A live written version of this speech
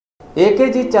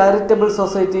AKG charitable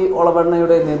society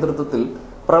olavannaയുടെ നേതൃത്വത്തിൽ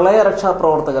പ്രളയ രക്ഷാ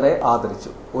പ്രവർത്തകരെ ആദരിച്ചു.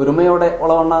 ഒരുമയോടെ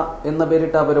olavanna എന്ന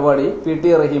പേരിട്ട പരിപാടി PT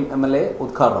റഹീം MLA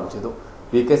ഉദ്ഘാടനം ചെയ്തു.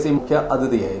 VKC മുഖ്യ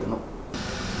അതിഥിയായിരുന്നു.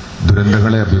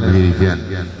 ദുരന്തങ്ങളെ അഭിമുഖീകരിക്കാൻ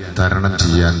തരണം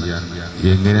ചെയ്യാൻ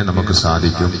എങ്ങനെ നമുക്ക്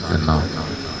സാധിക്കും എന്ന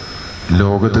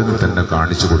ലോകത്തിന് തന്നെ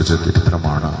കാണിച്ചു കൊടുത്ത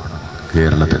ചരിത്രമാണ്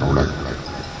കേരളത്തിനുള്ളത്.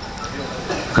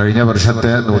 കഴിഞ്ഞ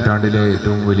വർഷത്തെ നൂറ്റാണ്ടിലെ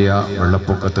ഏറ്റവും വലിയ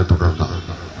വെള്ളപ്പൊക്കത്തെ തുടർന്ന്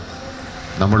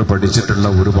നമ്മൾ പഠിച്ചിട്ടുള്ള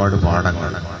ഒരുപാട്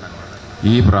പാഠങ്ങൾ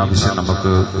ഈ പ്രാവശ്യം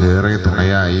നമുക്ക് ഏറെ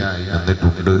തുണയായി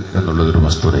നിന്നിട്ടുണ്ട് എന്നുള്ളതൊരു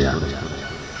വസ്തുതയാണ്.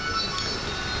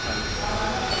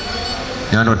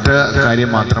 ഞാൻ ഒറ്റ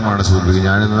കാര്യം മാത്രമാണ് സൂചിപ്പിക്കുന്നത്.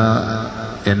 ഞാനിന്ന്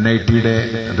NITയുടെ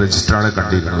രജിസ്ട്രാറെ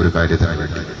കണ്ടിരിക്കുന്ന ഒരു കാര്യത്തിന്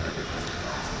വേണ്ടി.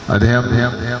 അദ്ദേഹം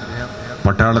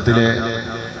പട്ടാളത്തിലെ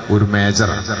ഒരു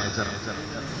മേജറാണ്.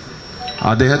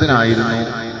 അദ്ദേഹത്തിനായിരുന്നു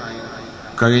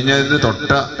കഴിഞ്ഞതിന്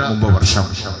തൊട്ട മുമ്പ് വർഷം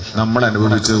നമ്മൾ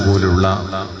അനുഭവിച്ചതുപോലുള്ള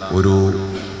ഒരു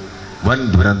വൻ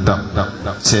ദുരന്തം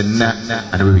ചെന്നൈ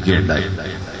അനുഭവിക്കുകയുണ്ടായി.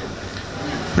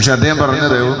 പക്ഷെ അദ്ദേഹം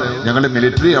പറഞ്ഞത്, ഞങ്ങൾ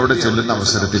മിലിറ്ററി അവിടെ ചെല്ലുന്ന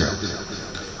അവസരത്തിൽ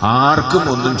ആർക്കും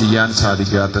ഒന്നും ചെയ്യാൻ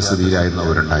സാധിക്കാത്ത സ്ഥിതിയിലായിരുന്നു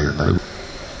അവരുണ്ടായിരുന്നത്.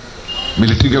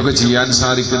 മിലിറ്ററിക്കൊക്കെ ചെയ്യാൻ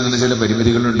സാധിക്കുന്നതിന് ചില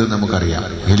പരിമിതികളുണ്ട് നമുക്കറിയാം.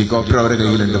 ഹെലികോപ്റ്റർ അവരുടെ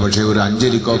കയ്യിലുണ്ട്, പക്ഷെ ഒരു 5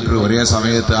 ഹെലികോപ്റ്റർ ഒരേ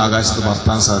സമയത്ത് ആകാശത്ത്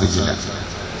പറത്താൻ സാധിക്കില്ല.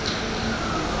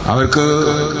 അവർക്ക്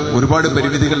ഒരുപാട്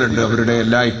പരിമിതികളുണ്ട്. അവരുടെ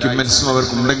എല്ലാ എക്യുപ്മെന്റ്സും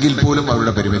അവർക്കുണ്ടെങ്കിൽ പോലും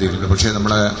അവരുടെ പരിമിതികളുണ്ട്. പക്ഷേ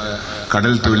നമ്മുടെ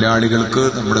കടൽ തൊഴിലാളികൾക്ക്,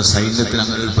 നമ്മുടെ സൈന്യത്തിന്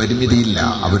അങ്ങനെ ഒരു പരിമിതിയില്ല.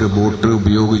 അവർ ബോട്ട്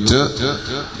ഉപയോഗിച്ച്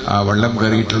വെള്ളം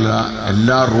കയറിയിട്ടുള്ള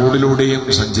എല്ലാ റോഡിലൂടെയും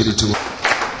സഞ്ചരിച്ചു.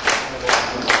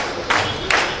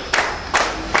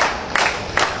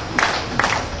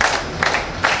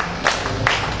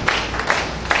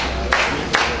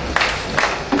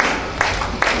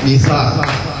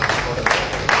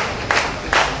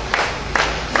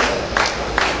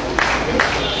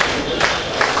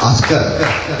 Oscar.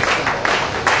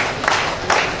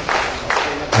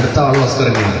 അടുത്ത ആൾ ഓസ്കർ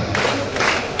തന്നെയാണ്.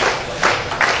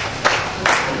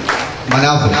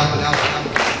 Manaf,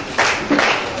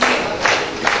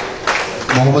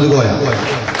 Muhammad Koya,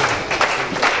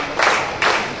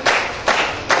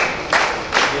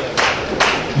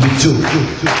 Bichu,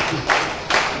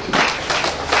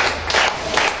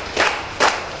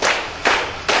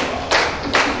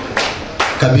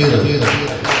 Kabir,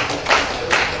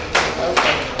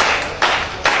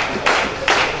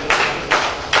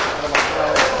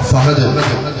 Fahad,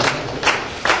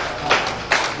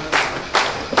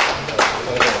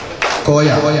 Koya,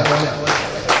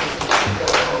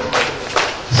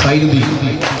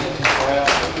 Zainuddin,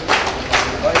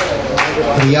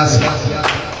 Riyas,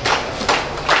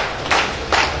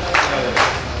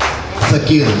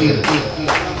 Zakir,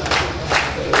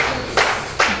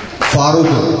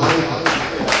 Farooq,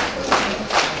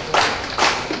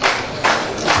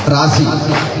 Razi,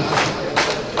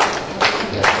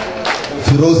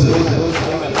 Firoz,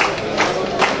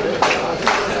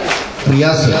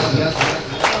 Riyas,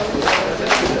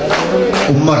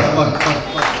 Ummer,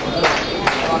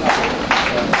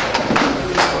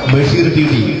 Basheer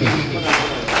TD,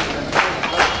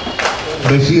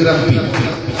 Basheer MP,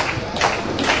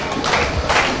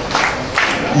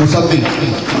 Muzammil,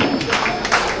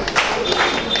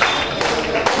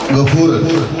 Gafoor,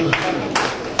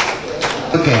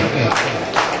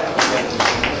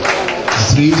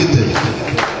 Sreejith,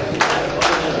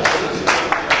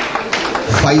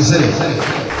 Faisal,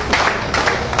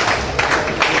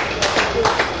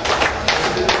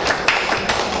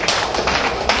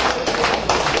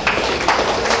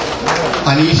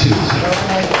 Aneesh,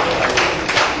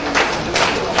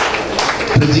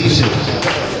 Prajeesh,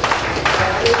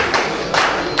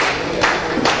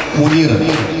 Muneer,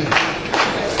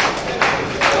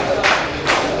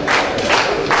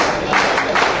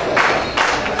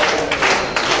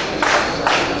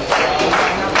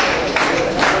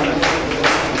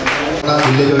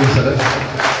 village officer,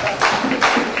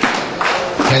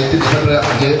 health inspector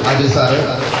Ajay sir,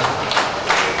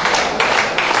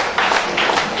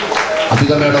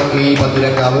 അബിക madam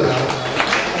പന്തിരക്കാവ്,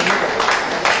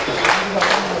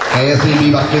 KSEB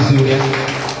workers union,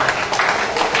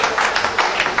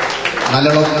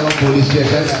 Nallalam police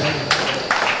station,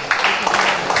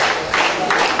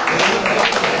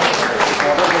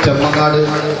 Chemmangad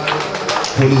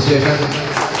police station,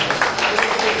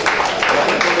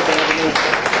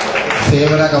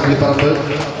 സേവന കമ്പിളിപ്പറമ്പ്,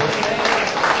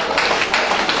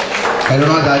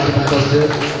 കരുണ charitable trust,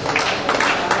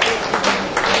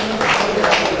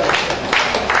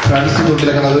 friends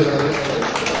തൊട്ടിലക്കണത്,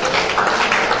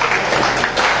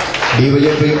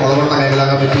 DYFI olavanna മേഖലാ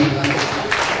കമ്മിറ്റി,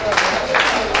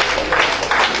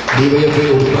 DYFI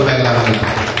ഉൾപ്പെടെ മേഖലാ കമ്മിറ്റി,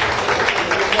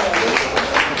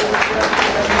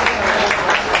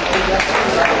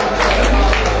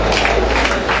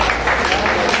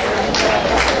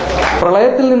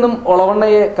 പ്രളയത്തിൽ നിന്നും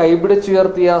ഒളവണ്ണയെ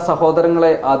കൈപിടിച്ചുയർത്തിയ സഹോദരങ്ങളെ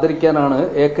ആദരിക്കാനാണ്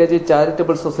AKG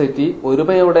ചാരിറ്റബിൾ സൊസൈറ്റി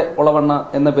ഒരുമയോടെ ഒളവണ്ണ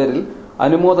എന്ന പേരിൽ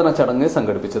അനുമോദന ചടങ്ങ്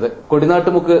സംഘടിപ്പിച്ചത്.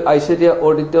 കൊടിനാട്ടുമുക്ക് ഐശ്വര്യ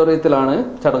ഓഡിറ്റോറിയത്തിലാണ്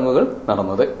ചടങ്ങുകൾ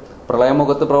നടന്നത്.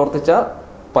 പ്രളയമുഖത്ത് പ്രവർത്തിച്ച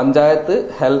പഞ്ചായത്ത്,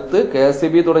 ഹെൽത്ത്,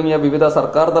 KSEB തുടങ്ങിയ വിവിധ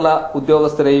സർക്കാർ തല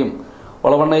ഉദ്യോഗസ്ഥരെയും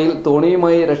ഒളവണ്ണയിൽ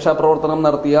തോണിയുമായി രക്ഷാപ്രവർത്തനം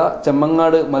നടത്തിയ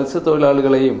ചെമ്മങ്ങാട്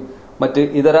മത്സ്യത്തൊഴിലാളികളെയും മറ്റ്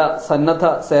ഇതര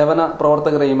സന്നദ്ധ സേവന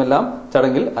പ്രവർത്തകരെയുമെല്ലാം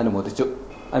ചടങ്ങിൽ അനുമോദിച്ചു.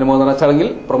 അനുമോദന ചടങ്ങിൽ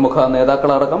പ്രമുഖ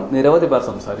നേതാക്കളടക്കം നിരവധി പേർ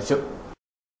സംസാരിച്ചു.